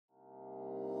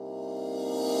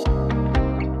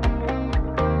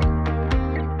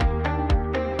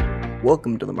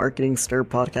Welcome to the Marketing Stir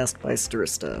podcast by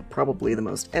Stirista, probably the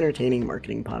most entertaining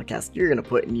marketing podcast you're going to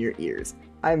put in your ears.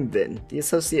 I'm Vin, the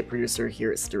associate producer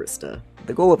here at Stirista.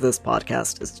 The goal of this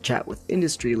podcast is to chat with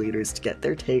industry leaders to get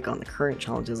their take on the current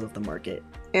challenges of the market,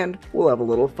 and we'll have a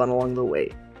little fun along the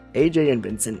way. Ajay and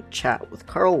Vincent chat with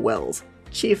Karl Wells,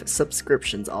 Chief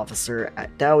Subscriptions Officer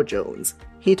at Dow Jones.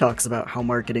 He talks about how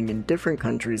marketing in different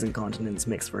countries and continents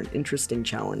makes for an interesting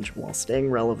challenge while staying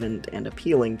relevant and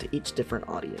appealing to each different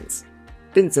audience.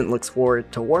 Vincent looks forward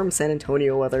to warm San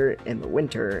Antonio weather in the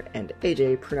winter, and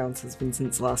AJ pronounces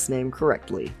Vincent's last name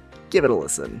correctly. Give it a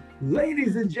listen.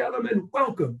 Ladies and gentlemen,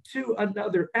 welcome to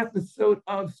another episode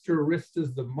of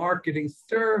Stirista's The Marketing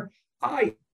Stir.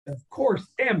 I, of course,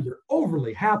 am your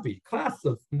overly happy class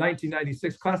of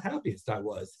 1996, class happiest I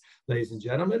was, ladies and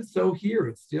gentlemen. So here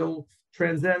it still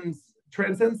transcends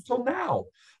till now.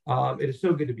 It is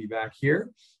so good to be back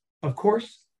here. Of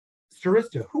course,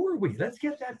 Stirista, who are we? Let's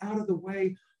get that out of the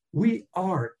way. We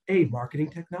are a marketing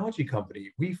technology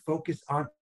company. We focus on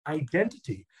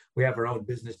identity. We have our own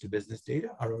business-to-business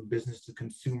data, our own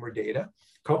business-to-consumer data.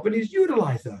 Companies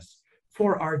utilize us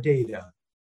for our data.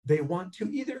 They want to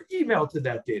either email to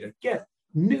that data, get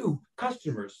new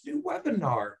customers, new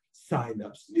webinar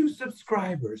signups, new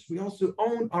subscribers. We also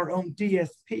own our own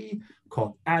DSP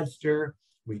called Adster.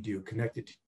 We do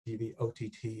connected TV,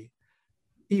 OTT.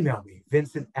 Email me,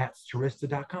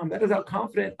 vincent@stirista.com. That is how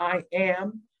confident I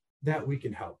am that we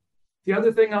can help. The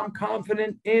other thing I'm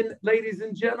confident in, ladies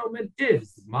and gentlemen,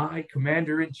 is my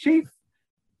commander-in-chief,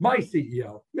 my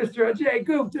CEO, Mr. Ajay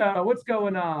Gupta. What's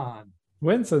going on?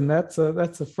 Vincent, that's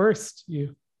a first.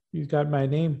 You got my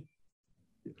name.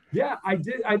 Yeah, I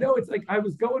did. I know it's like I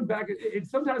was going back.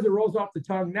 Sometimes it rolls off the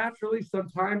tongue naturally.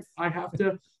 Sometimes I have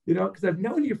to, because I've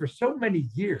known you for so many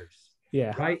years.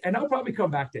 Yeah. Right. And I'll probably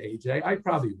come back to AJ. I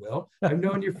probably will. I've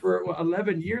known you for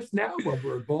 11 years now. Well,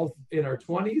 we're both in our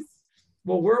 20s.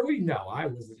 Well, were we? No, I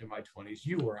wasn't in my 20s.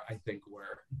 You were, I think,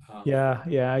 were. Yeah.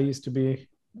 I used to be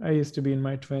in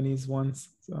my 20s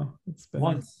once. So it's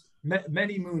been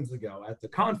many moons ago at the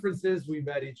conferences we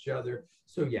met each other.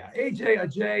 So yeah,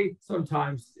 Ajay,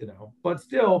 sometimes, but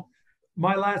still,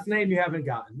 my last name you haven't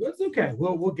gotten. But it's okay.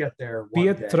 We'll get there.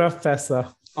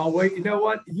 Pietrafessa. Oh wait, you know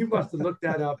what? You must have looked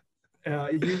that up.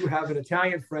 You have an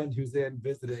Italian friend who's in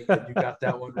visiting, and you got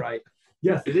that one right.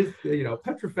 Yes, it is,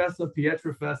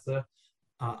 Pietrafessa.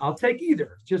 I'll take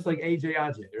either, just like Ajay,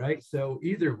 right? So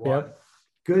either one. Yep.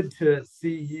 Good to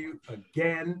see you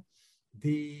again.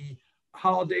 The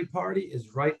holiday party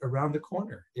is right around the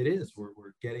corner. It is.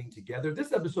 We're getting together.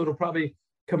 This episode will probably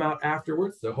come out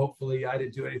afterwards, so hopefully I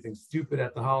didn't do anything stupid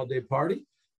at the holiday party,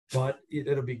 but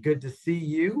it'll be good to see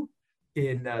you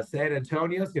in San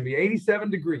Antonio. It's going to be 87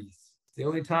 degrees. It's the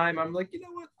only time I'm like, you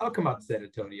know what? I'll come out to San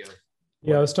Antonio.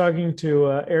 Yeah, I was talking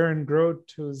to Aaron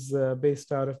Grote, who's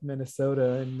based out of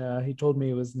Minnesota, and he told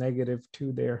me it was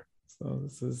 -2 there. So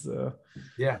this is,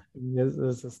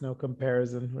 this is no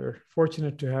comparison. We're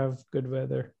fortunate to have good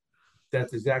weather.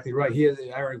 That's exactly right.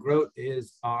 Aaron Grote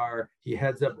he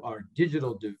heads up our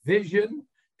digital division.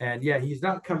 And yeah, he's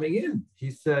not coming in.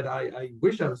 He said, I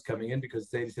wish I was coming in because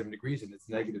it's 87 degrees and it's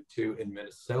 -2 in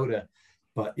Minnesota.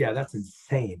 But yeah, that's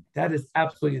insane. That is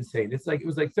absolutely insane. It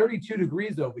was like 32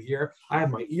 degrees over here. I have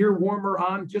my ear warmer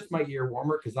on, just my ear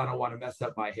warmer, because I don't want to mess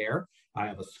up my hair. I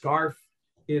have a scarf.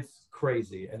 It's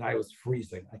crazy. And I was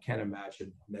freezing. I can't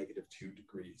imagine -2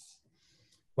 degrees.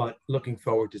 But looking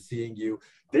forward to seeing you.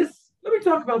 Let me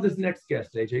talk about this next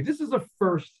guest, AJ. This is a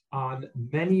first on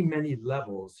many, many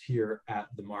levels here at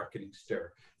the Marketing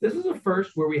Stir. This is a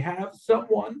first where we have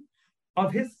someone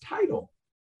of his title,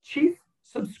 Chief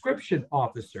Subscription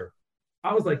Officer.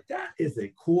 I was like, that is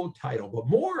a cool title. But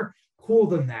more cool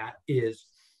than that is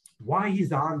why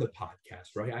he's on the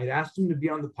podcast, right? I asked him to be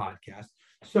on the podcast.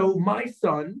 So my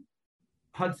son,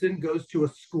 Hudson, goes to a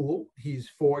school. He's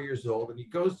 4 years old, and he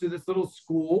goes to this little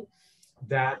school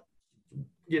that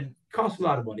it costs a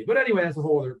lot of money. But anyway, that's a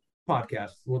whole other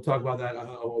podcast. We'll talk about that a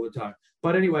whole other time.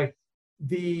 But anyway,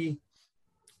 the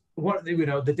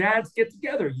dads get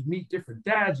together. You meet different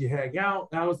dads. You hang out.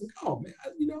 And I was like, oh, man,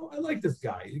 I like this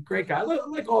guy. He's a great guy. I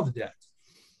like all the dads.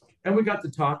 And we got to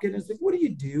talking. It's like, what do you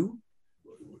do?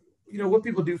 What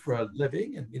people do for a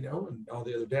living, and and all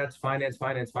the other dads, finance,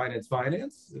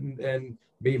 and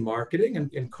me, marketing.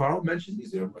 And Karl mentioned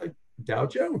these, like Dow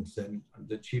Jones, and I'm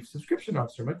the chief subscription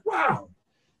officer. I'm like, wow,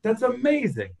 that's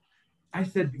amazing. I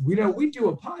said, we do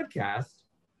a podcast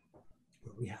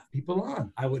where we have people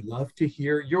on. I would love to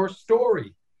hear your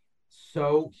story.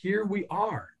 So here we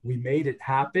are. We made it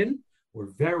happen.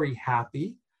 We're very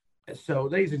happy. So,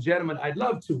 ladies and gentlemen, I'd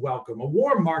love to welcome a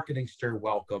warm Marketing Stir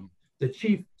welcome, the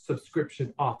Chief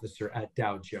Subscription Officer at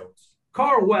Dow Jones,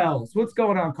 Karl Wells. What's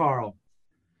going on, Karl?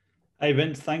 Hey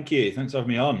Vince, thank you. Thanks for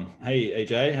having me on. Hey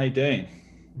AJ, how you doing?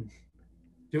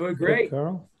 Doing Good, great.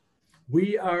 Karl.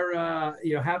 We are,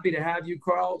 happy to have you,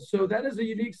 Karl. So that is a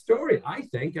unique story, I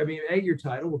think. I mean, your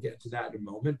title. We'll get to that in a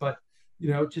moment, but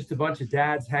just a bunch of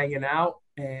dads hanging out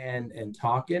and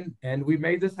talking, and we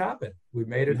made this happen. We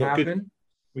made it happen.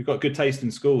 We've got good taste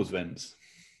in schools, Vince.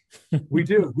 We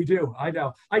do. I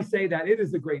know. I say that it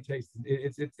is a great taste.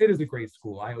 It is a great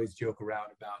school. I always joke around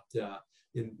about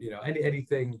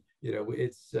anything.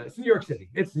 It's New York City.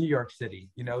 It's New York City.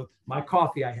 My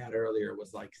coffee I had earlier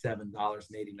was like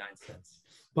 $7.89.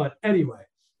 But anyway,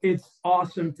 it's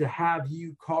awesome to have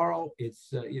you, Karl.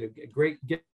 It's great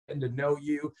getting to know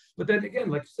you. But then again,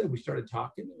 like I said, we started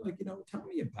talking. Like tell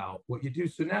me about what you do.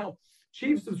 So now,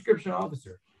 Chief Subscription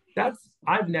Officer.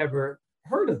 I've never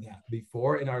heard of that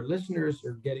before, and our listeners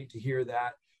are getting to hear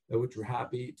that, which we're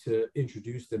happy to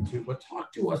introduce them to. But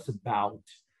talk to us about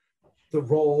the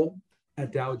role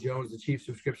at Dow Jones, the Chief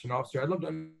Subscription Officer. I'd love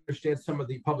to understand some of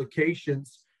the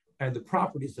publications and the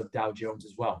properties of Dow Jones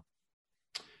as well.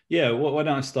 Yeah, why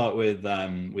don't I start with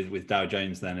Dow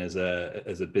Jones then as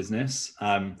a business?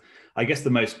 I guess the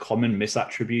most common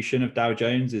misattribution of Dow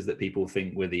Jones is that people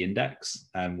think we're the index,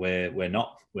 and we're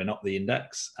not. We're not the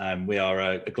index. We are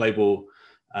a global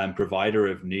provider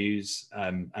of news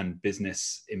and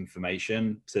business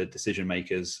information to decision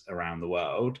makers around the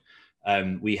world.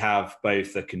 We have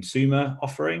both a consumer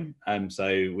offering,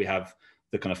 so we have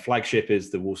the kind of flagship is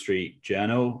the Wall Street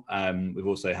Journal. We've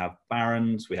also have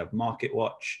Barron's, we have Market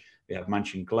Watch, we have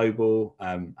Mansion Global,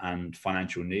 and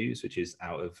Financial News, which is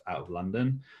out of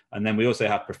London. And then we also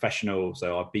have professional,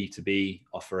 so our B2B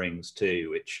offerings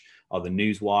too, which are the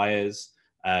news wires.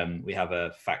 We have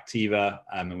a Factiva,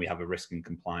 and we have a risk and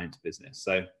compliance business.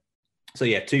 So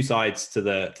yeah, two sides to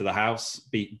the house,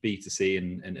 B2C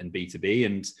and B2B,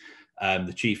 and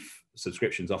the Chief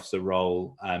Subscriptions Officer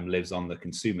role lives on the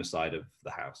consumer side of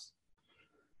the house.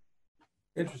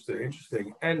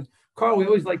 Interesting. And Karl, we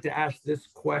always like to ask this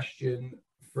question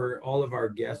for all of our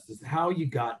guests: is how you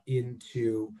got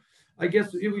into, I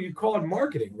guess you call it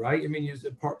marketing, right? I mean,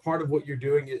 part of what you're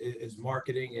doing is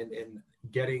marketing and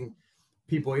getting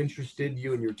people interested,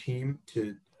 you and your team,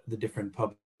 to the different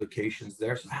publications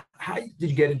there. So how did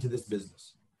you get into this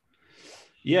business?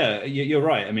 Yeah, you're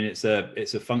right. I mean, it's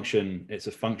a function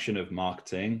of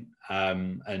marketing.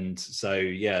 And so,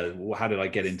 yeah, how did I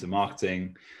get into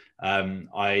marketing?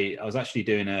 I was actually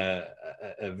doing a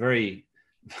very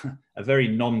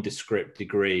nondescript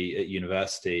degree at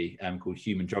university called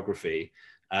human geography.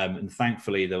 And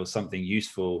thankfully, there was something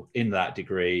useful in that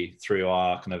degree through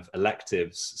our kind of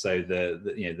electives. So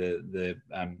the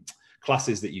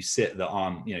classes that you sit that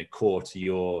aren't core to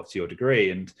your degree,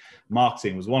 and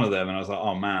marketing was one of them. And I was like,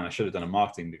 oh man, I should have done a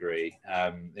marketing degree.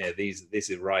 This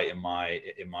is right in my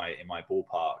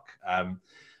ballpark.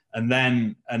 And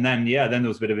then there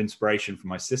was a bit of inspiration from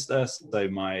my sister. So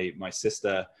my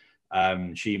sister,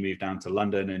 she moved down to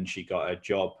London and she got a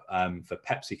job for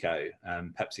PepsiCo.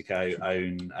 PepsiCo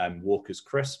own Walker's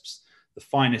Crisps, the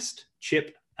finest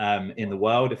chip in the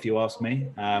world, if you ask me.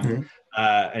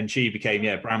 And she became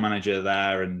brand manager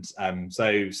there, and and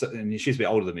she's a bit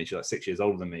older than me. She's like 6 years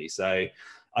older than me, so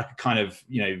I could kind of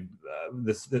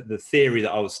the theory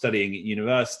that I was studying at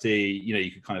university,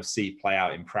 you could kind of see play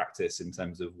out in practice in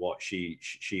terms of what she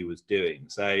was doing.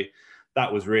 So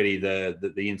that was really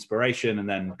the inspiration, and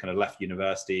then kind of left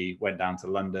university, went down to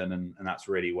London, and that's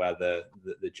really where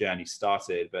the journey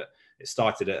started. But it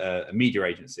started at a media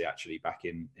agency actually back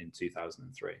in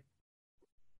 2003.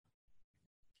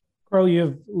 Karl,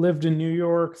 you've lived in New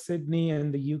York, Sydney,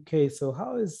 and the UK. So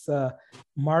how is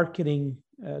marketing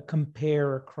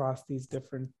compare across these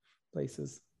different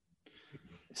places?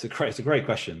 It's a great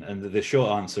question, and the short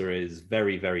answer is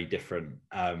very, very different,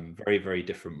 very, very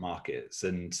different markets.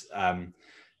 And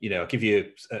I'll give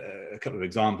you a couple of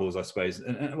examples, I suppose.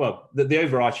 And well, the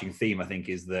overarching theme, I think,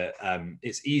 is that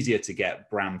it's easier to get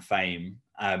brand fame,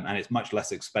 and it's much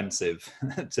less expensive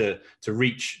to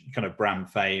reach kind of brand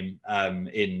fame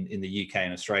in the UK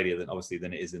and Australia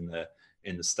than it is in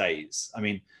the States. I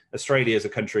mean, Australia is a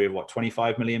country of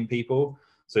 25 million people.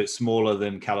 So it's smaller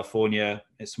than California,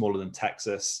 it's smaller than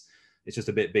Texas, it's just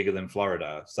a bit bigger than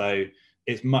Florida. So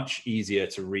it's much easier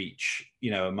to reach,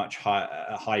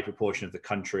 a high proportion of the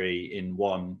country in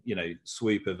one,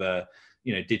 swoop of a,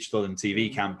 digital and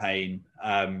TV campaign,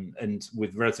 and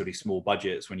with relatively small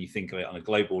budgets when you think of it on a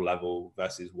global level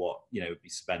versus what, would be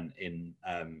spent in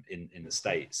the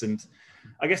States. And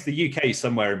I guess the UK is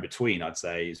somewhere in between, I'd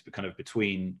say, is kind of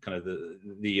between kind of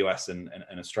the US and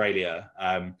Australia.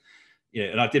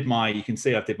 and you can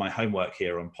see I did my homework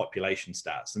here on population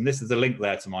stats, and this is a link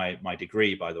there to my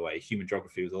degree, by the way. Human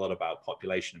geography was a lot about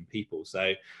population and people.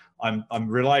 So I'm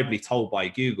reliably told by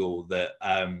Google that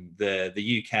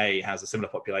the UK has a similar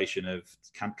population of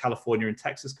California and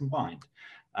Texas combined.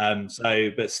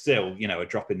 But still, a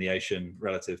drop in the ocean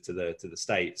relative to the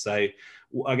States. So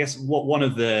I guess one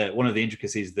of the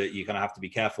intricacies that you're going to have to be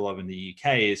careful of in the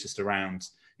UK is just around,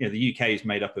 the UK is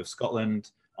made up of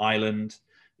Scotland, Ireland,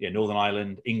 Northern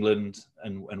Ireland, England,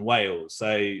 and Wales.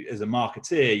 So as a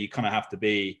marketeer, you kind of have to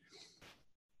be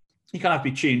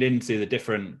tuned into the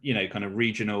different, kind of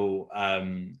regional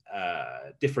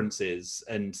differences,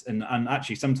 and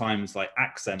actually sometimes like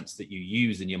accents that you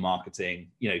use in your marketing,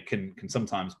 can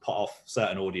sometimes put off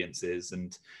certain audiences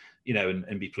and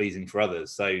be pleasing for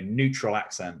others. So neutral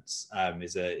accents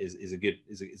is a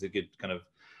good kind of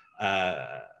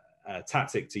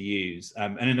tactic to use.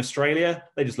 And in Australia,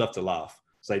 they just love to laugh.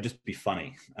 So just be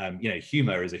funny.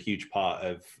 Humor is a huge part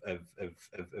of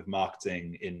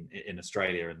marketing in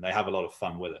Australia, and they have a lot of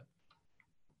fun with it.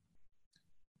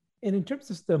 And in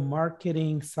terms of the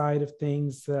marketing side of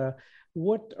things,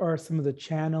 what are some of the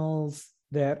channels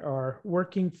that are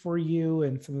working for you,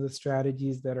 and some of the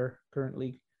strategies that are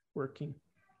currently working?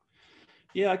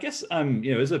 Yeah, I guess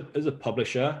as a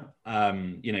publisher,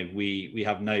 we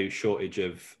have no shortage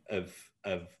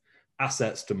of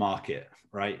assets to market,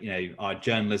 right? Our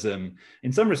journalism,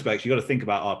 in some respects, you got to think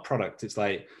about our product. It's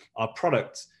like our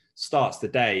product starts the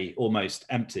day almost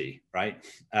empty, right?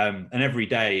 And every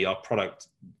day our product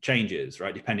changes,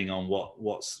 right, depending on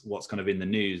what's kind of in the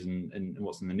news and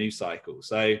what's in the news cycle.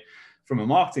 So from a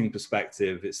marketing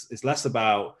perspective, it's less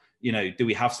about, do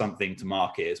we have something to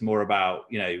market? It's more about,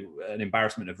 an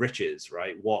embarrassment of riches,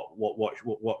 right?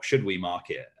 What should we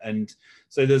market? And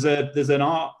so there's an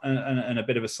art and a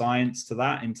bit of a science to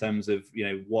that in terms of,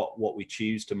 what we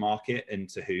choose to market and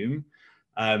to whom.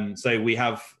 So we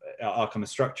have our kind of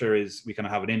structure is we kind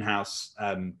of have an in-house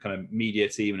kind of media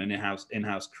team and an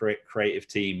in-house creative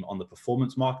team on the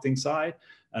performance marketing side.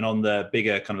 And on the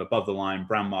bigger kind of above the line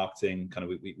brand marketing, kind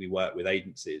of we work with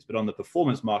agencies. But on the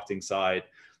performance marketing side,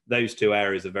 those two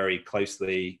areas are very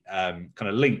closely kind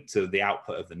of linked to the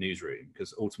output of the newsroom,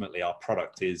 because ultimately our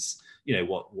product is,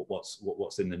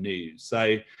 what's in the news.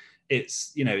 So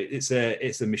it's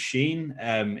a machine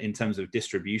in terms of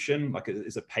distribution, like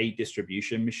it's a paid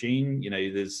distribution machine.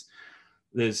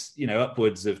 There's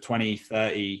upwards of 20,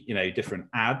 30 different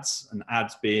ads, and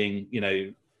ads being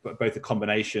both a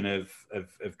combination of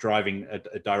driving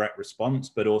a direct response,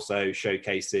 but also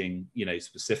showcasing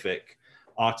specific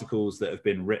articles that have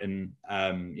been written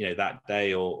that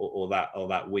day or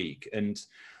that week. And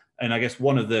I guess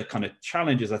one of the kind of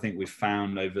challenges I think we've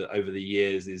found over the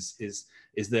years is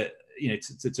that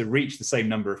to reach the same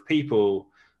number of people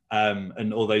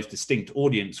and all those distinct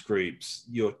audience groups,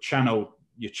 your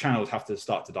channels have to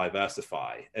start to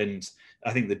diversify. And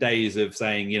I think the days of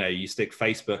saying you stick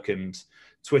Facebook and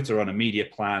Twitter on a media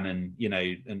plan and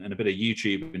and a bit of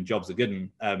YouTube and jobs are good,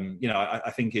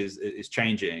 I think is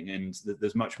changing, and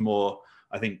there's much more,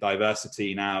 I think,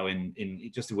 diversity now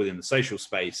in just within the social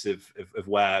space of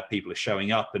where people are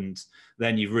showing up. And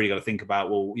then you've really got to think about,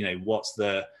 well,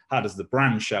 how does the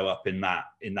brand show up in that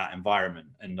environment?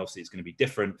 And obviously it's going to be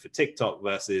different for TikTok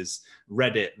versus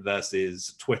Reddit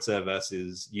versus Twitter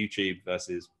versus YouTube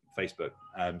versus Facebook.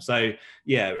 So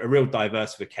yeah, a real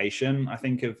diversification, I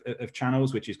think, of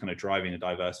channels, which is kind of driving a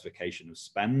diversification of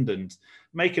spend and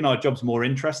making our jobs more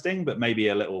interesting, but maybe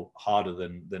a little harder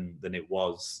than it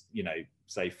was,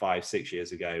 say 5-6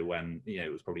 years ago, when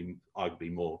it was probably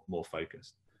arguably more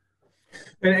focused.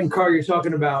 And Karl, you're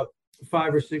talking about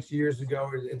 5 or 6 years ago,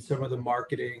 and some of the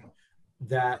marketing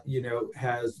that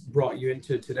has brought you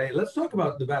into today. Let's talk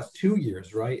about the past 2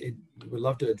 years, right? We'd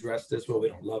love to address this. Well, we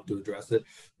don't love to address it,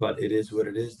 but it is what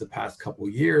it is. The past couple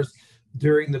of years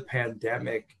during the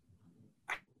pandemic,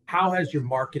 how has your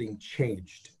marketing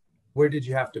changed? Where did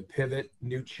you have to pivot?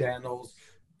 New channels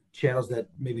that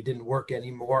maybe didn't work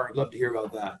anymore? I'd love to hear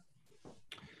about that.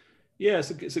 Yeah,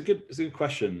 it's a good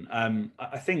question.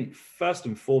 I think first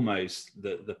and foremost,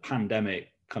 the pandemic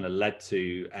kind of led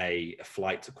to a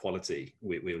flight to quality,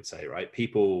 we would say, right?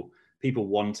 People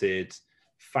wanted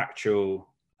factual,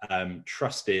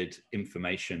 trusted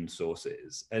information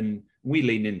sources, and we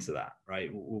leaned into that, right?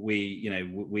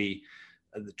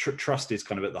 Trust is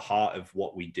kind of at the heart of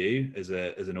what we do as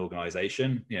an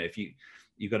organization. If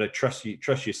you got to trust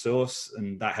your source,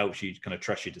 and that helps you kind of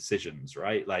trust your decisions,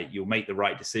 right? Like you'll make the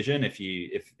right decision if you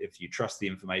trust the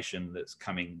information that's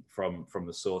coming from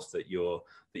the source that you're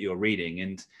reading.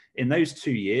 And in those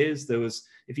 2 years, there was,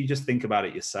 if you just think about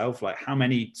it yourself, like how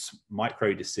many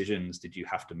micro decisions did you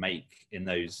have to make in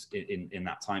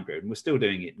that time period? And we're still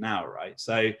doing it now, right?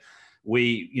 So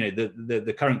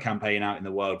the current campaign out in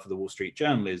the world for the Wall Street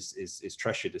Journal is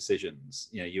trust your decisions.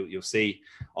 You'll see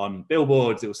on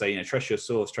billboards, it will say, trust your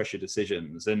source, trust your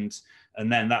decisions. And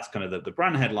then that's kind of the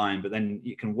brand headline, but then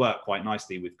you can work quite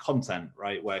nicely with content,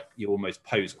 right? Where you almost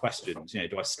pose questions,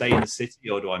 do I stay in the city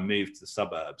or do I move to the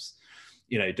suburbs?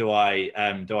 Do I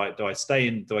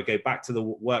go back to the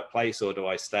workplace or do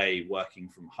I stay working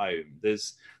from home?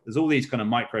 There's all these kind of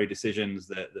micro decisions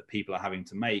that people are having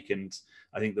to make. And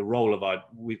I think the role of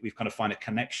we've kind of find a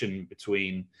connection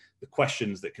between the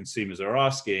questions that consumers are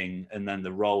asking and then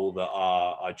the role that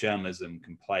our journalism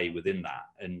can play within that.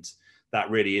 And that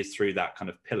really is through that kind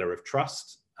of pillar of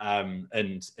trust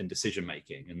and decision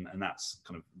making. And that's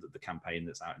kind of the campaign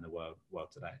that's out in the world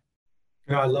today.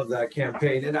 I love that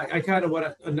campaign. And I kind of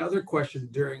want another question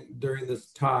during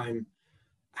this time,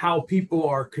 how people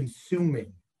are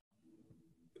consuming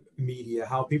media,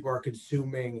 how people are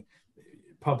consuming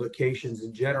publications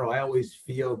in general. I always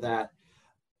feel that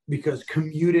because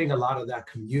a lot of that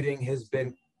commuting has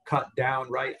been cut down,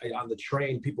 right? On the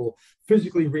train, people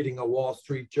physically reading a Wall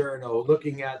Street Journal,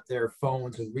 looking at their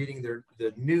phones and reading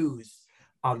the news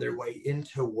on their way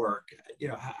into work.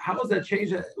 How has that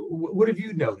changed? What have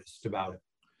you noticed about it?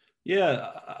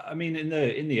 Yeah, I mean,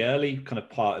 in the early kind of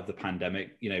part of the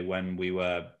pandemic, when we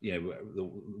were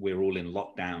all in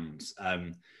lockdowns.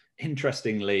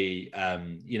 Interestingly,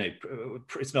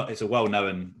 it's a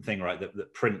well-known thing, right?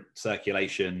 That print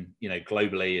circulation,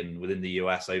 globally and within the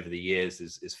US over the years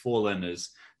is fallen as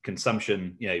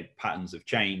consumption, patterns have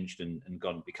changed and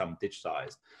become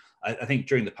digitized. I think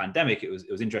during the pandemic, it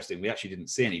was interesting. We actually didn't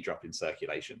see any drop in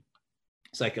circulation.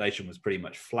 Circulation was pretty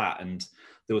much flat, and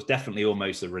there was definitely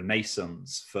almost a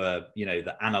renaissance for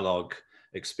the analog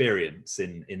experience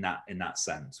in that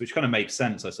sense, which kind of makes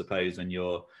sense, I suppose, when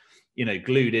you're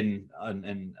glued in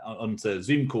and onto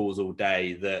Zoom calls all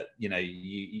day, that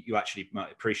you actually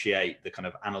might appreciate the kind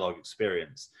of analog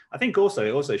experience. I think it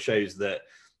also shows that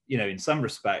in some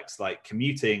respects, like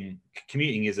commuting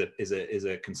is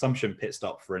a consumption pit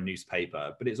stop for a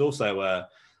newspaper, but it's also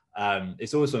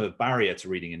a barrier to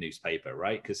reading a newspaper,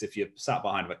 right? Because if you're sat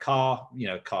behind a car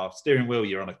steering wheel,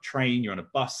 you're on a train, you're on a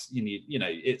bus,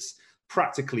 it's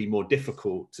practically more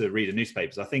difficult to read a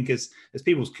newspaper. So I think as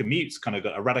people's commutes kind of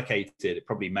got eradicated, it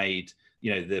probably made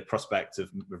the prospect of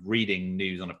reading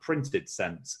news on a printed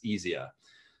sense easier.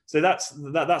 So that's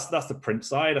the print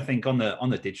side. I think on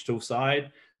the digital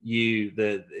side,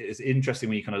 it's interesting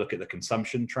when you kind of look at the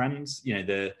consumption trends.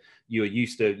 You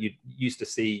used to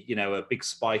see a big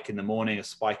spike in the morning, a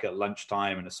spike at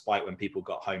lunchtime, and a spike when people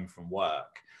got home from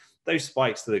work. Those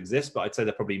spikes still exist, but I'd say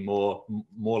they're probably more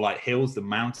like hills than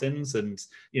mountains. And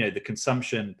the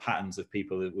consumption patterns of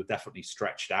people were definitely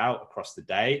stretched out across the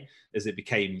day as it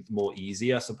became more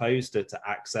easy, I suppose, to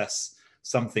access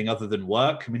something other than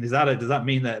work. I mean, does that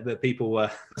mean that people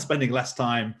were spending less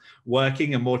time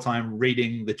working and more time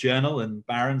reading the Journal and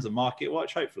Barron's and Market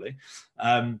Watch? Hopefully,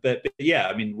 but yeah,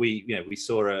 I mean, we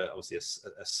saw obviously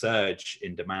a surge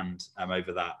in demand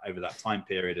over that time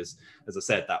period as I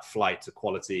said, that flight to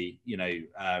quality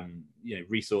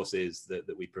resources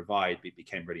that we provide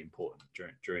became really important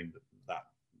during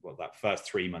that first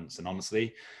 3 months, and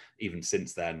honestly, even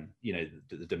since then,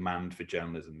 the demand for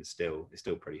journalism is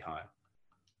still pretty high.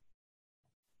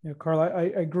 Yeah, Karl,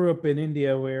 I grew up in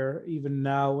India, where even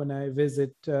now when I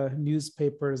visit,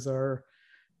 newspapers are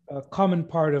a common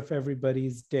part of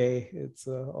everybody's day. It's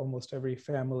almost every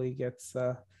family gets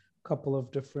a couple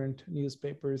of different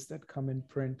newspapers that come in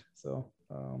print. So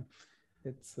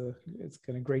it's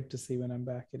kind of great to see when I'm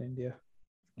back in India.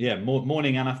 Yeah,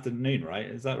 morning and afternoon, right?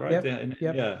 Is that right? Yep.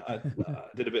 Yeah, I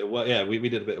did a bit of work. Yeah, we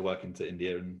did a bit of work into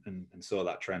India and saw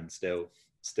that trend still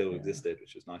existed,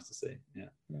 which was nice to see. Yeah.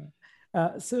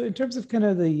 So in terms of kind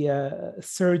of the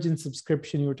surge in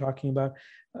subscription you were talking about,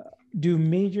 do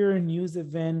major news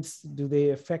events, do they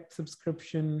affect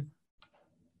subscription?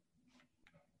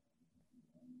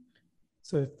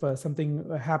 So if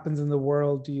something happens in the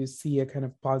world, do you see a kind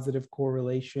of positive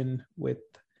correlation with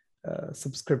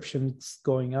subscriptions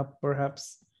going up,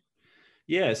 perhaps?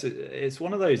 Yeah, so it's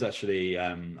one of those actually.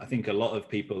 I think a lot of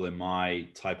people in my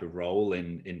type of role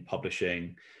in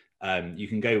publishing, you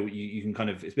can kind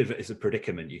of, it's a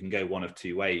predicament. You can go one of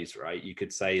two ways, right? You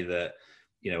could say that,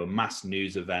 a mass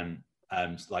news event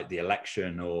like the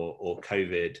election or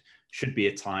COVID should be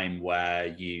a time where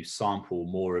you sample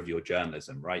more of your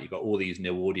journalism, right? You've got all these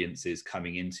new audiences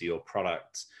coming into your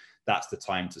product. That's the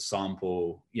time to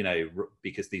sample,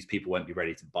 because these people won't be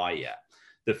ready to buy yet.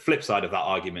 The flip side of that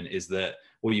argument is that,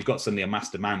 well, you've got suddenly a mass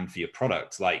demand for your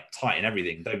product, like tighten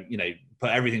everything, don't,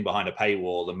 put everything behind a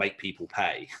paywall and make people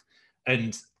pay.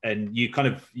 And you kind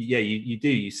of,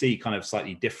 you see kind of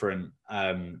slightly different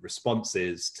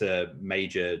responses to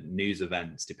major news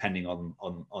events depending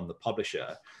on the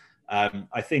publisher.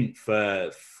 I think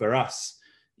for us,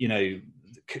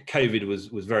 COVID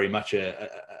was very much a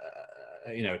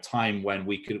time when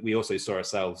we also saw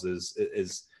ourselves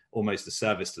as almost a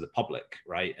service to the public,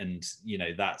 right? And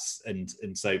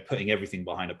so putting everything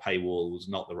behind a paywall was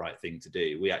not the right thing to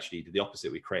do. We actually did the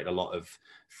opposite. We created a lot of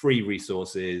free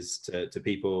resources to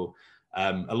people.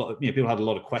 A lot of people had a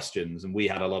lot of questions, and we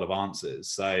had a lot of answers.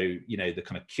 So the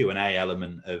kind of Q&A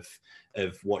element of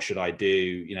what should I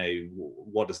do,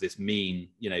 what does this mean,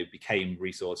 became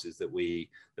resources that we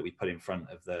put in front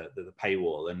of the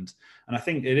paywall. And I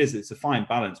think it's a fine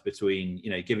balance between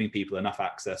giving people enough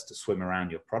access to swim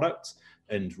around your product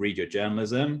and read your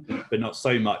journalism, but not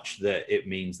so much that it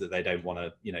means that they don't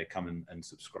want to come and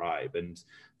subscribe. And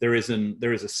there is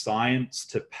a science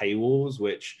to paywalls,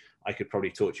 which I could probably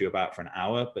talk to you about for an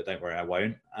hour, but don't worry, I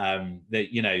won't. And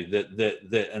paywalls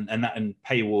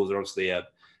are obviously a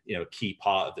key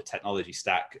part of the technology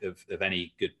stack of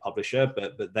any good publisher,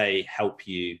 but they help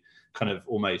you kind of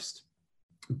almost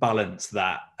balance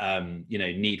that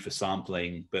need for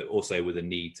sampling, but also with a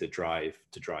need to drive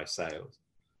sales.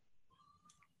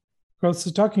 Well,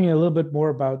 so talking a little bit more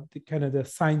about the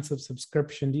science of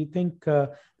subscription, do you think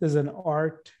there's an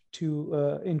art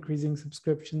to increasing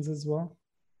subscriptions as well?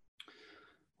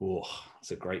 Oh,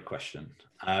 that's a great question.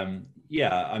 I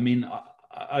mean,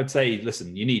 I'd say,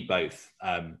 listen, you need both.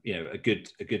 A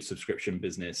good subscription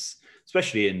business,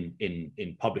 especially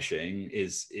in publishing,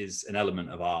 is an element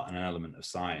of art and an element of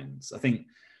science.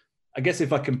 I guess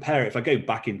if I go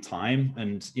back in time,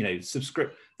 and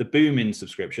the boom in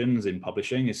subscriptions in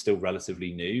publishing is still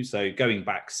relatively new. So going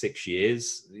back 6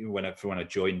 years, when I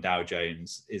joined Dow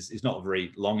Jones, is not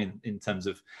very long in terms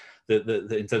of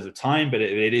in terms of time, but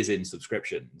it is in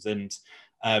subscriptions. And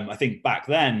I think back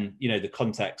then, the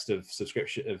context of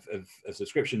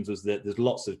subscriptions was that there's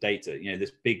lots of data.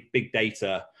 This big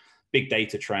data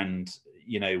trend,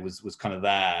 was kind of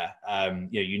there.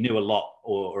 You knew a lot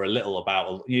or a little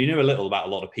about a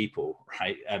lot of people,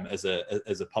 right? As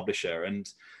a publisher.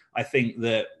 And I think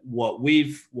that what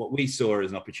we saw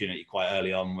as an opportunity quite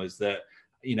early on was that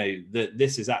that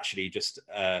this is actually just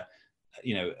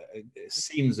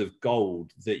seams of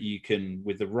gold that you can,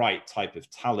 with the right type of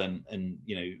talent and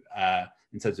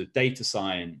in terms of data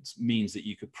science, means that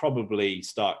you could probably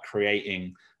start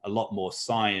creating a lot more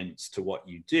science to what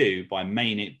you do by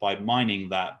mining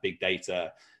that big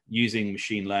data, using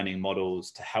machine learning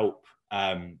models to help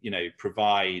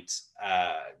provide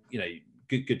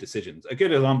good decisions.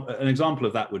 An example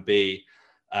of that would be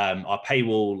our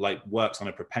paywall works on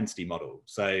a propensity model.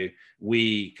 So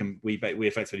we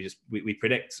effectively we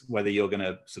predict whether you're going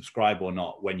to subscribe or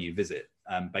not when you visit,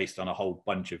 based on a whole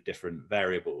bunch of different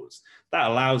variables. That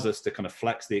allows us to kind of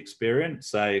flex the experience.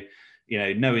 So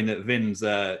knowing that Vin's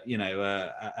an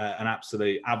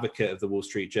absolute advocate of the Wall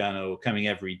Street Journal, coming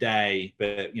every day,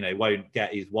 but won't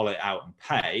get his wallet out and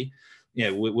pay.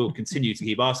 We'll continue to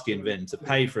keep asking Vin to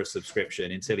pay for a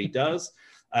subscription until he does.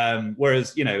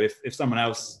 Whereas, if someone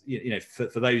else,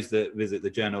 for those that visit the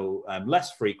journal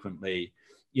less frequently,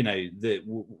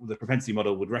 the propensity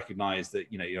model would recognize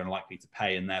that, you're unlikely to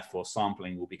pay, and therefore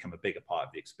sampling will become a bigger part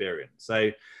of the experience.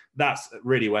 So that's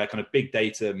really where kind of big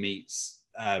data meets,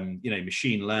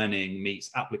 machine learning meets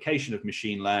application of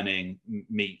machine learning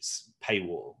meets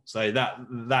paywall. So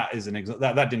that is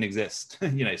that didn't exist,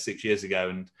 6 years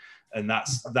ago. And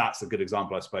that's a good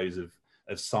example, I suppose, of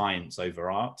science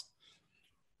over art.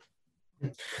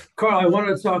 Karl, I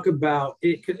want to talk about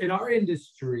it. In our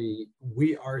industry,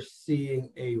 we are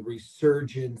seeing a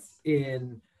resurgence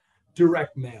in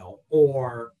direct mail,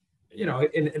 or,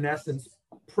 in essence,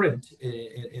 print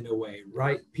in a way,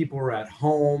 right? People are at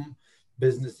home,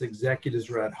 business executives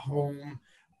are at home,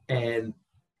 and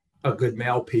a good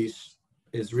mail piece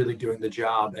is really doing the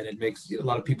job, and it makes a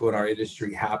lot of people in our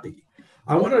industry happy.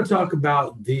 I want to talk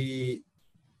about the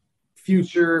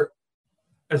future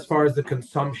as far as the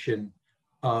consumption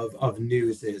of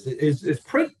news is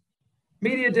print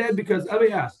media dead? Because let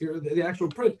me ask, the actual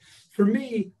print, for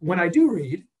me, when I do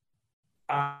read,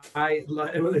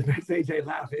 it makes AJ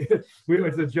laugh.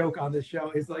 It's a joke on this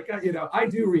show. It's like, I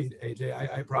do read,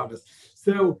 AJ, I promise.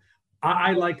 So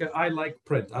I like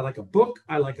print. I like a book.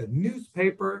 I like a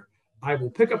newspaper. I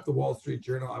will pick up the Wall Street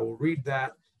Journal. I will read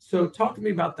that. So talk to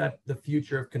me about that, the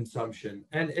future of consumption,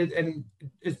 and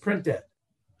is print dead?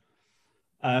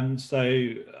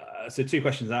 So two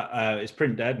questions. That is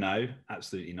print dead? No,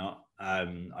 absolutely not.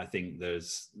 I think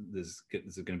there's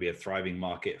going to be a thriving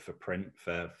market for print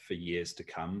for years to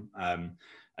come.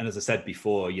 And as I said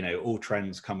before, all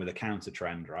trends come with a counter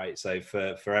trend, right? So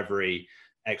for every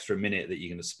extra minute that you're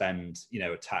going to spend,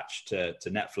 attached to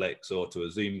Netflix or to a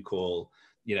Zoom call,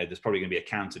 there's probably going to be a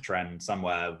counter trend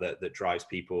somewhere that drives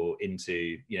people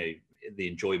into, the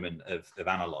enjoyment of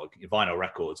analog. Vinyl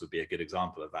records would be a good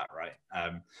example of that, right?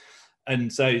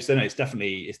 And so no, it's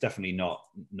definitely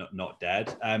not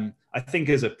dead. I think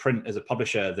as a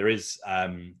publisher, there is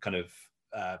kind of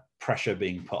pressure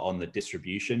being put on the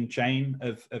distribution chain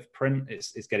of print.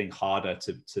 It's getting harder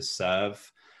to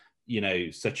serve,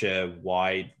 such a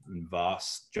wide and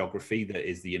vast geography that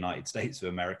is the United States of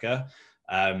America.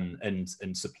 And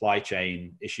supply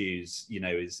chain issues,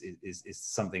 is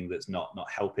something that's not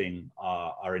helping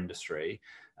our industry.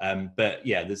 But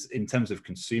yeah, there's, in terms of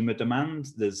consumer demand,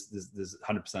 there's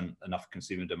 100% enough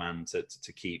consumer demand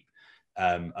to keep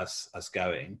us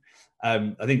going.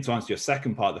 I think to answer your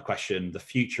second part of the question, the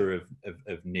future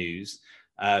of news.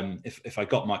 If I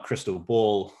got my crystal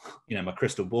ball,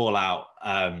 out,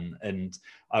 and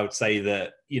I would say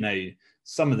that,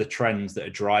 some of the trends that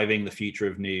are driving the future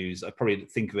of news, I probably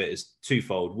think of it as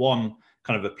twofold. One,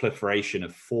 kind of a proliferation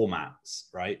of formats,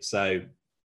 right? So,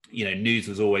 news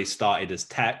was always started as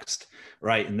text,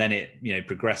 right? And then it,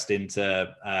 progressed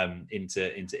into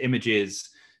images,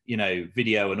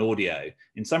 video and audio.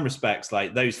 In some respects,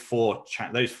 like those four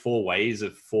ways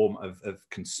of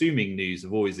consuming news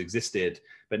have always existed.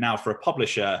 But now for a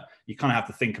publisher, you kind of have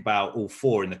to think about all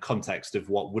four in the context of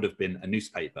what would have been a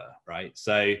newspaper, right?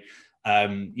 So,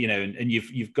 and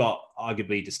you've got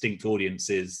arguably distinct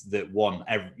audiences that want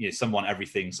some want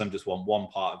everything, some just want one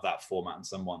part of that format, and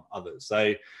some want others.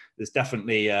 So there's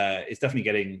definitely it's definitely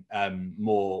getting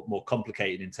more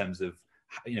complicated in terms of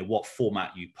what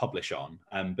format you publish on.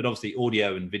 But obviously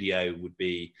audio and video would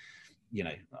be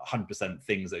 100%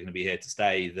 things that are going to be here to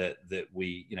stay that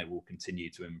we will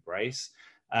continue to embrace.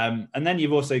 And then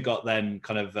you've also got then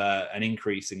kind of an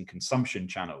increase in consumption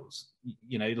channels.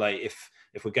 Like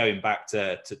if we're going back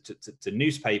to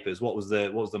newspapers, what was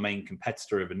the main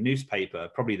competitor of a newspaper?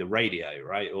 Probably the radio,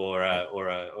 right, or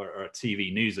a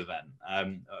TV news event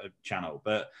channel.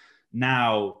 But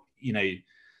now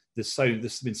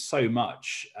there's been so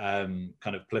much kind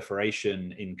of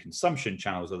proliferation in consumption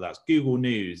channels, whether that's Google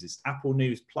News, it's Apple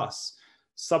News Plus,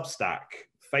 Substack,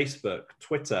 Facebook,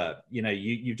 Twitter.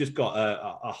 You've just got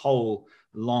a whole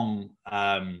long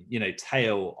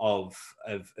tail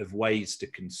of ways to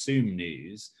consume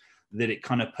news, that it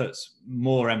kind of puts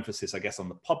more emphasis, I guess, on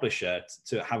the publisher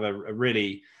to have a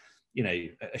really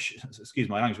excuse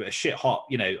my language, but a shit hot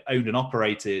owned and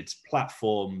operated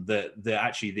platform that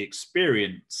actually the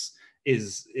experience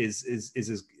is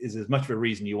as much of a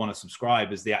reason you want to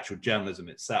subscribe as the actual journalism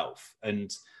itself.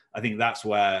 And I think that's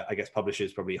where I guess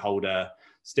publishers probably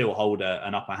still hold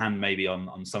an upper hand, maybe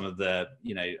on some of the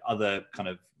other kind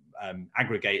of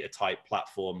aggregator type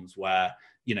platforms where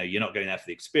you're not going there for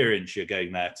the experience, you're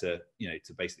going there to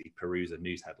basically peruse a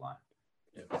news headline.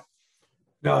 Yeah.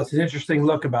 No, it's an interesting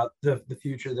look about the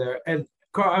future there. And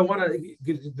Karl, I want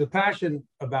to, the passion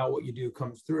about what you do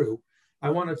comes through. I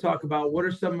want to talk about what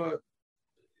are some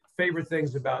favorite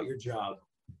things about your job.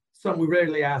 Some we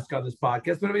rarely ask on this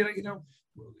podcast, but I mean,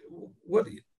 what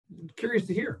curious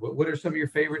to hear. What are some of your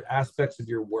favorite aspects of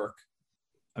your work?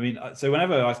 I mean, so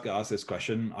whenever I get asked this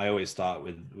question, I always start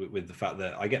with the fact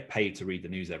that I get paid to read the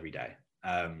news every day,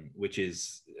 which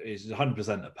is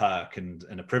 100% a perk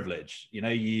and a privilege.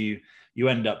 You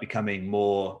end up becoming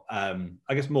more, I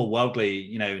guess, more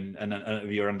worldly,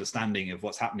 and your understanding of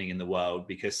what's happening in the world,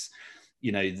 because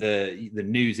the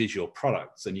news is your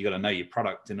product, and you got to know your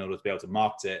product in order to be able to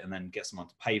market it and then get someone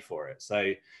to pay for it.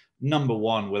 So number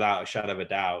one, without a shadow of a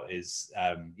doubt, is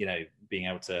being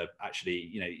able to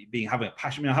actually having a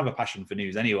passion. I mean, I have a passion for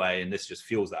news anyway, and this just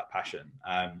fuels that passion.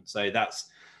 So that's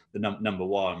the number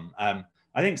one.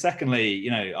 I think secondly,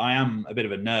 I am a bit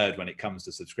of a nerd when it comes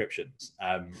to subscriptions.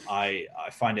 I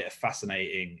find it a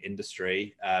fascinating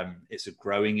industry. It's a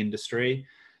growing industry.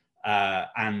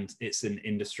 And it's an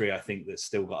industry, I think, that's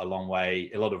still got a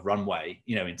lot of runway,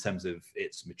 in terms of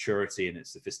its maturity and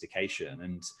its sophistication.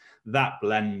 And that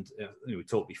blend, we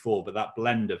talked before, but that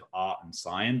blend of art and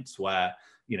science, where,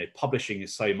 publishing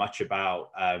is so much about,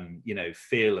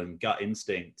 feel and gut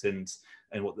instinct, and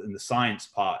the science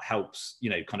part helps,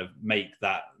 kind of make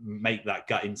that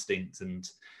gut instinct and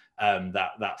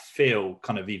that feel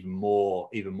kind of even more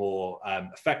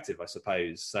effective, I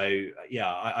suppose. So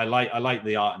yeah, I like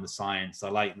the art and the science. I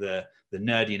like the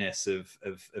nerdiness of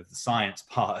the science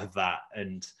part of that.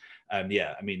 And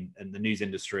yeah, I mean, and the news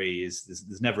industry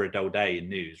there's never a dull day in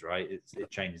news, right? It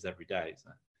changes every day.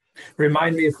 So.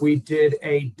 Remind me if we did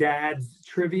a dad's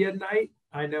trivia night.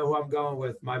 I know who I'm going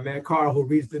with. My man Karl, who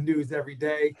reads the news every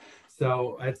day.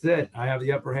 So that's it. I have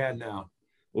the upper hand now.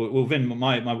 Well, Vin,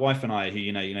 my wife and I, who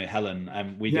you know Helen,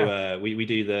 we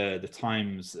do the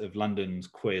Times of London's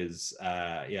quiz,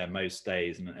 most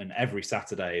days and every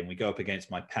Saturday, and we go up against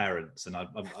my parents. And I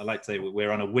like to say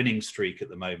we're on a winning streak at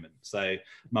the moment. So,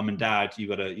 Mum and Dad, you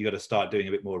got to start doing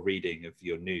a bit more reading of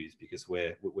your news, because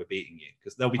we're beating you,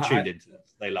 because they'll be tuned into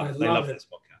this. They love this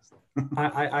podcast.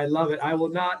 I love it. I will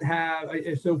not have.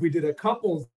 So if we did a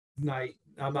couples night,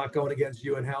 I'm not going against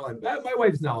you and Helen. My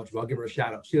wife's knowledgeable. I'll give her a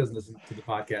shout out. She doesn't listen to the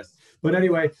podcast. But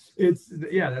anyway,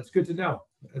 that's good to know.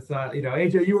 It's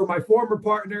AJ, you were my former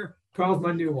partner. Karl's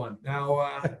my new one.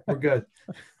 Now we're good.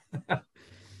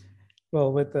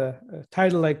 Well, with a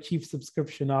title like Chief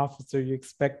Subscription Officer, you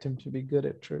expect him to be good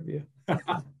at trivia.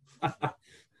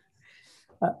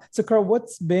 So Karl,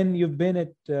 you've been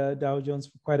at Dow Jones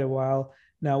for quite a while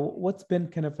now. What's been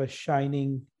kind of a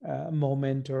shining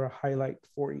moment or a highlight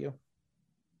for you?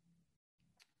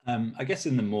 I guess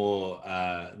in the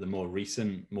more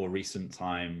recent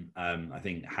time, I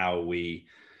think how we,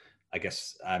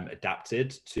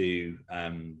 adapted to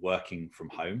working from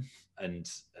home, and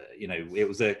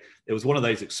it was one of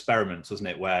those experiments, wasn't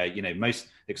it? Where most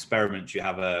experiments you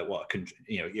have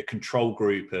your control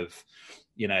group of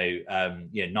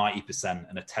 90%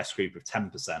 and a test group of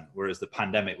 10%, whereas the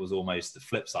pandemic was almost the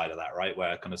flip side of that, right?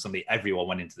 Where kind of everyone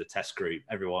went into the test group,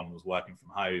 everyone was working from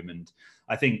home. And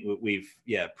I think we've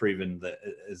proven that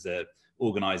as a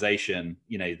organization,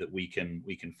 that we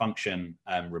can function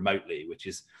remotely, which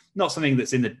is not something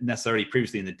that's necessarily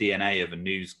previously in the DNA of a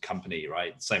news company,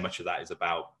 right? So much of that is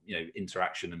about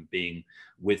interaction and being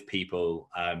with people.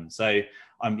 So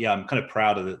I'm kind of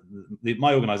proud of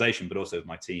my organization, but also of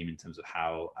my team in terms of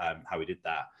how we did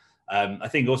that. I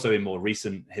think also in more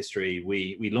recent history,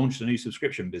 we launched a new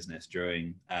subscription business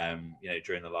during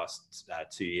the last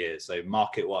 2 years. So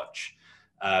MarketWatch,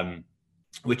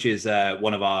 which is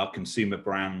one of our consumer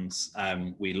brands,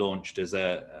 we launched as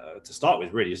to start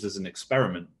with, really just as an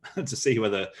experiment to see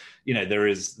whether there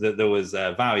was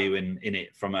value in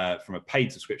it from a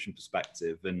paid subscription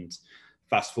perspective. And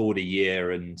fast forward a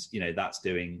year, and that's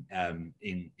doing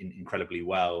incredibly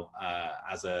well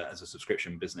as a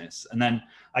subscription business. And then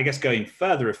I guess going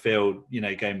further afield,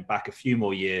 going back a few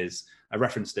more years, I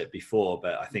referenced it before,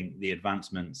 but I think the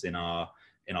advancements in our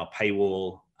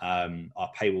paywall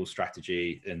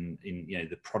strategy, and in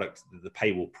the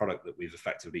paywall product that we've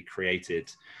effectively created,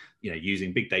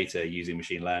 using big data, using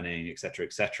machine learning, et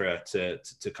cetera, to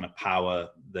kind of power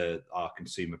our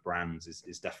consumer brands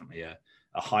is definitely a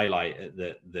highlight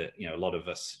that a lot of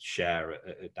us share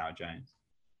at Dow Jones.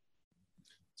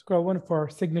 So Karl, one of our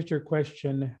signature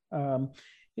question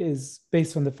is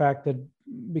based on the fact that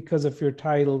because of your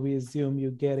title, we assume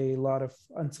you get a lot of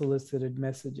unsolicited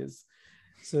messages.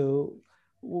 So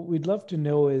what we'd love to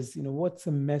know is, what's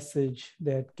a message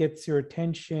that gets your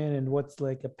attention, and what's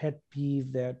like a pet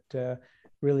peeve that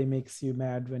really makes you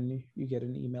mad when you get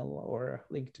an email or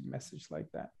a LinkedIn message like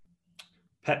that?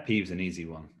 Pet peeve's an easy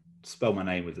one. Spell my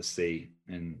name with a C,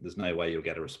 and there's no way you'll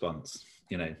get a response.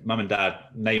 Mum and Dad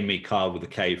named me Karl with a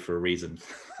K for a reason,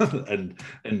 and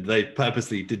they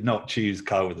purposely did not choose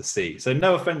Karl with a C. So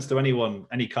no offense to any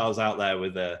Karls out there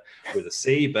with a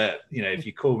C, but if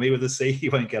you call me with a C,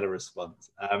 you won't get a response.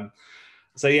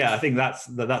 So yeah, I think that's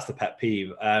the pet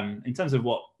peeve. In terms of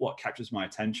what captures my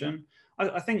attention,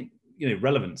 I think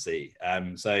relevancy.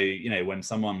 So when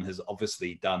someone has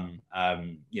obviously done a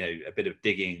bit of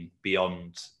digging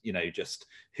beyond just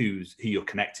who you're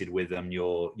connected with on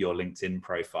your LinkedIn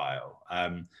profile,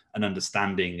 an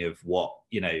understanding of what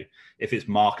if it's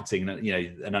marketing,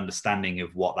 an understanding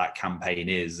of what that campaign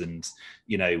is, and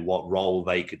what role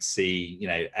they could see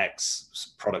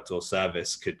X product or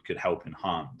service could help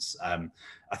enhance.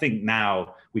 I think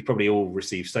now we probably all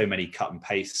receive so many cut and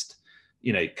paste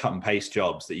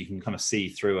jobs that you can kind of see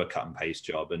through a cut and paste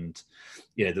job. And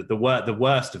the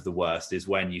worst of the worst is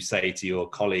when you say to your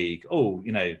colleague, oh,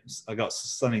 I got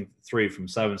something through from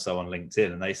so and so on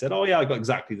LinkedIn, and they said, oh yeah, I got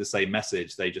exactly the same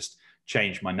message, they just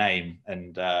changed my name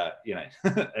and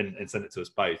and sent it to us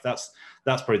both. That's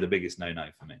probably the biggest no-no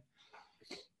for me.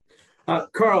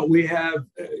 Karl, we have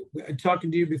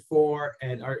talking to you before,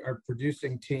 and our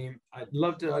producing team, I'd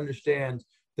love to understand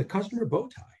the customer bow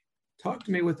tie. Talk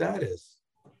to me what that is.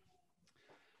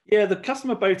 Yeah, the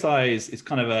customer bow tie is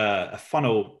kind of a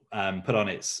funnel put on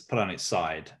its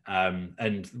side.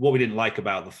 And what we didn't like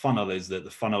about the funnel is that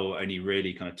the funnel only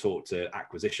really kind of talked to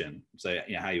acquisition. So,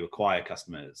 how you acquire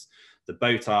customers. The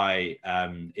bow tie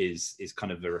is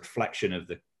kind of a reflection of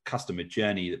the customer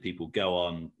journey that people go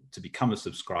on to become a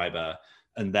subscriber,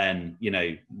 and then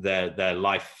their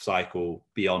life cycle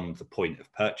beyond the point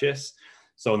of purchase.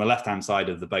 So on the left-hand side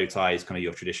of the bow tie is kind of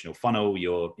your traditional funnel,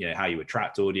 how you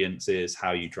attract audiences,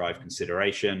 how you drive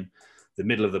consideration. The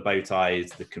middle of the bow tie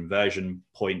is the conversion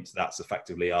point. That's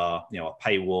effectively our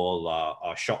paywall,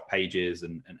 our shop pages,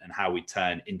 and how we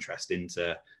turn interest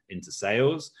into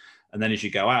sales. And then as you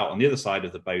go out on the other side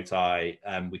of the bow tie,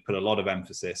 we put a lot of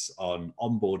emphasis on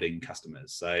onboarding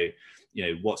customers. So,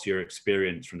 what's your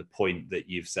experience from the point that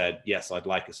you've said, yes, I'd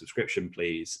like a subscription,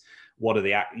 please. What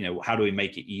are how do we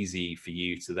make it easy for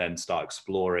you to then start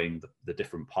exploring the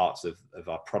different parts of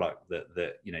our product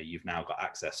that you've now got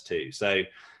access to? So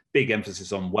big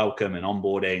emphasis on welcome and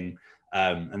onboarding.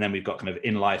 And then we've got kind of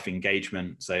in-life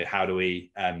engagement. So how do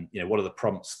we, what are the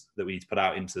prompts that we need to put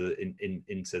out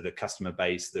into the customer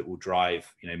base that will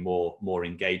drive, more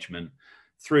engagement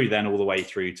through then all the way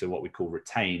through to what we call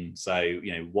retain. So,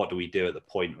 what do we do at the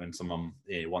point when someone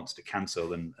wants to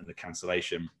cancel and the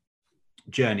cancellation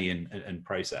journey and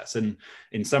process. And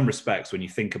in some respects, when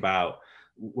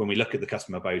we look at the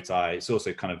customer bow tie, it's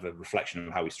also kind of a reflection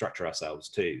of how we structure ourselves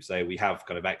too. So we have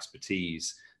kind of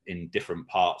expertise in different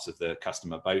parts of the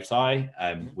customer bow tie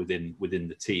within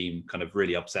the team, kind of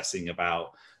really obsessing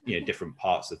about different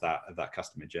parts of that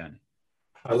customer journey.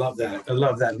 I love that.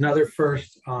 Another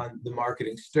first on the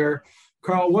marketing stir.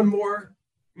 Karl, one more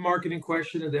marketing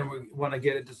question, and then we want to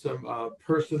get into some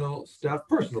personal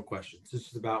questions. This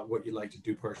is about what you like to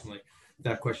do personally.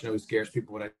 That question always scares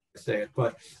people when I say it,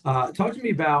 but talk to me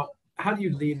about how do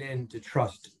you lean into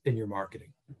trust in your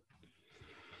marketing?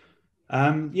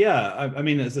 I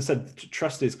mean, as I said,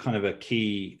 trust is kind of a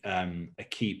key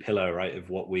pillar, right, of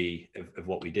what we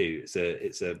do.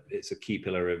 It's a key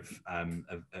pillar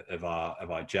of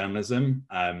our journalism.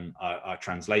 Our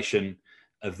translation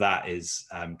of that is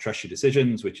Trust Your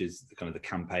Decisions, which is kind of the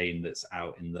campaign that's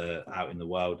out in the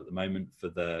world at the moment for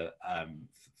the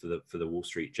Wall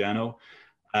Street Journal.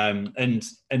 And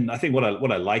I think what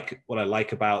I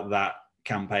like about that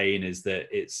campaign is that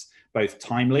it's both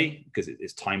timely, because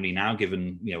it's timely now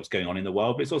given what's going on in the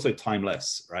world, but it's also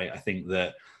timeless, right? I think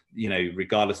that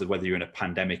regardless of whether you're in a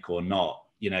pandemic or not,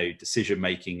 decision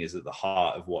making is at the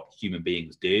heart of what human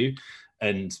beings do,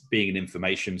 and being an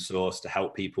information source to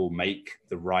help people make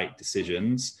the right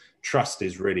decisions, trust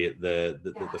is really at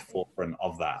the forefront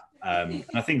of that. And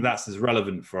I think that's as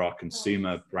relevant for our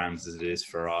consumer brands as it is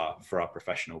for our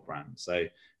professional brands. So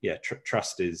yeah,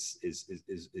 trust is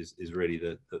really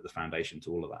the foundation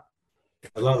to all of that.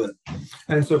 I love it.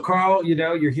 And so Karl,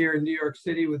 you're here in New York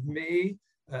City with me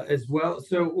as well.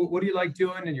 So what do you like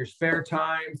doing in your spare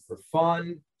time for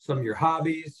fun? Some of your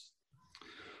hobbies?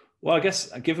 Well, I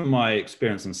guess given my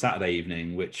experience on Saturday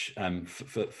evening, which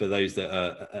for those that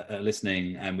are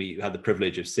listening, and we had the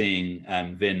privilege of seeing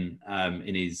Vin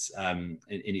in his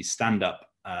stand-up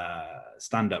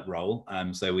role.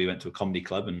 So we went to a comedy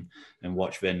club and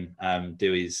watched Vin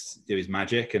do his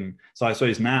magic. And so I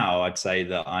suppose now I'd say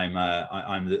that I'm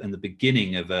in the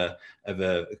beginning of a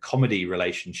comedy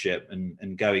relationship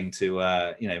and going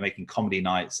to making comedy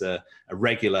nights a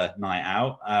regular night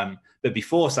out. But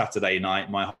before Saturday night,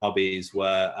 my hobbies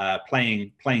were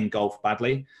playing golf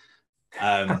badly.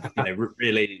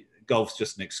 Really, golf's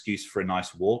just an excuse for a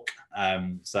nice walk.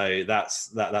 So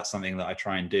that's something that I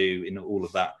try and do in all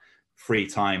of that free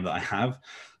time that I have,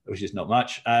 which is not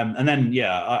much. And then,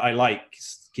 I like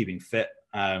keeping fit.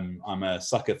 I'm a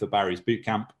sucker for Barry's Boot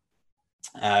Camp.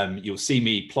 You'll see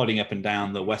me plodding up and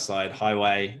down the West Side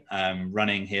Highway,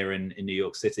 running here in New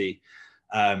York City.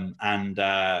 And when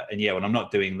I'm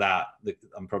not doing that,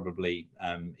 I'm probably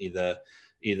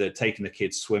either taking the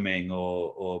kids swimming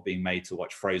or being made to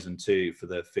watch Frozen 2 for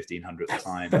the 1500th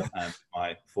time.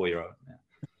 My 4-year-old.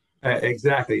 Yeah.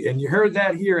 Exactly. And you heard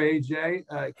that here, AJ.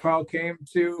 Karl came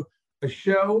to a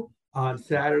show on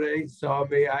Saturday, saw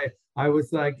me. I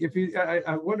was like,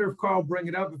 I wonder if Karl bring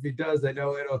it up. If he does, I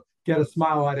know it'll get a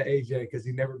smile out of AJ because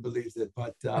he never believes it.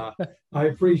 But I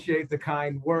appreciate the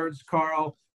kind words,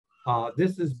 Karl.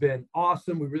 This has been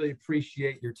awesome. We really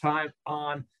appreciate your time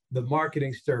on the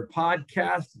Marketing Stir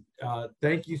podcast.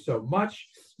 Thank you so much.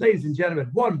 Ladies and gentlemen,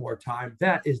 one more time,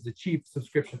 that is the Chief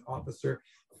Subscription Officer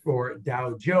for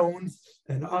Dow Jones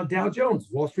and Dow Jones,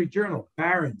 Wall Street Journal,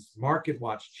 Barron's, Market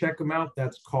Watch. Check them out.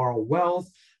 That's Karl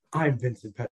Wells. I'm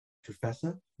Vincent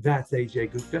Petrofessa. That's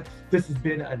Ajay Gupta. This has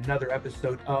been another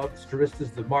episode of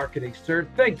Starista's The Marketing Stir.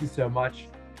 Thank you so much.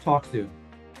 Talk soon.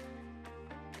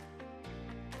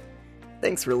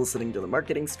 Thanks for listening to the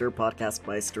Marketing Stir podcast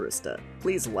by Starista.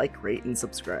 Please like, rate, and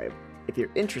subscribe. If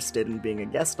you're interested in being a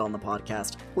guest on the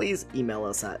podcast, please email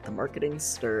us at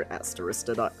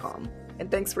themarketingstir@starista.com.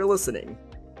 And thanks for listening.